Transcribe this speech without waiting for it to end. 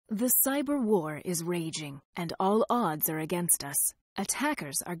The cyber war is raging, and all odds are against us.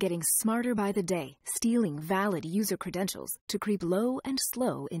 Attackers are getting smarter by the day, stealing valid user credentials to creep low and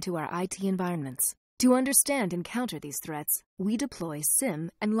slow into our IT environments. To understand and counter these threats, we deploy SIEM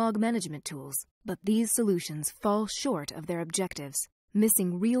and log management tools, but these solutions fall short of their objectives,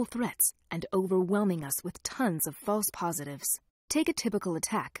 missing real threats and overwhelming us with tons of false positives. Take a typical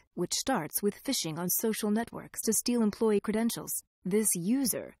attack, which starts with phishing on social networks to steal employee credentials. This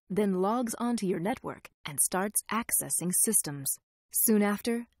user then logs onto your network and starts accessing systems. Soon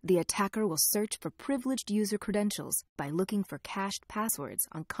after, the attacker will search for privileged user credentials by looking for cached passwords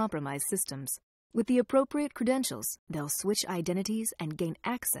on compromised systems. With the appropriate credentials, they'll switch identities and gain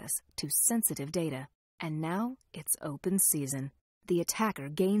access to sensitive data. And now it's open season. The attacker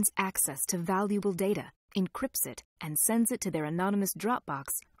gains access to valuable data, encrypts it, and sends it to their anonymous Dropbox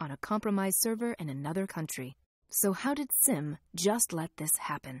on a compromised server in another country. So how did SIEM just let this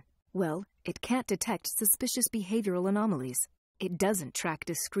happen? Well, it can't detect suspicious behavioral anomalies. It doesn't track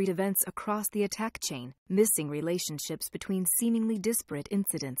discrete events across the attack chain, missing relationships between seemingly disparate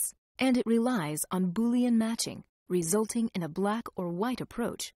incidents. And it relies on Boolean matching, resulting in a black or white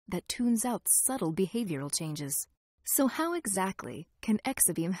approach that tunes out subtle behavioral changes. So how exactly can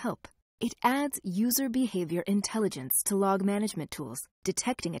Exabeam help? It adds user behavior intelligence to log management tools,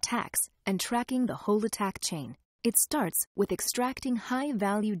 detecting attacks and tracking the whole attack chain. It starts with extracting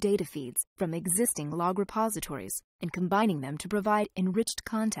high-value data feeds from existing log repositories and combining them to provide enriched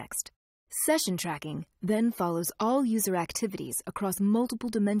context. Session tracking then follows all user activities across multiple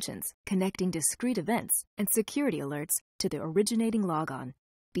dimensions, connecting discrete events and security alerts to the originating logon.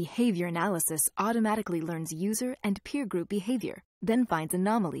 Behavior analysis automatically learns user and peer group behavior, then finds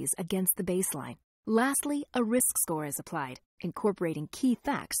anomalies against the baseline. Lastly, a risk score is applied, incorporating key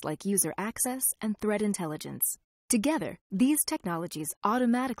facts like user access and threat intelligence. Together, these technologies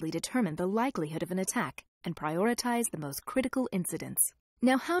automatically determine the likelihood of an attack and prioritize the most critical incidents.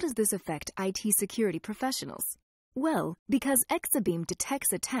 Now, how does this affect IT security professionals? Well, because Exabeam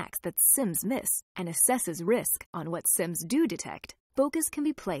detects attacks that SIEMs miss and assesses risk on what SIEMs do detect, focus can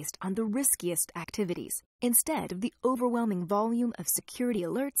be placed on the riskiest activities instead of the overwhelming volume of security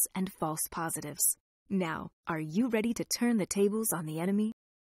alerts and false positives. Now, are you ready to turn the tables on the enemy?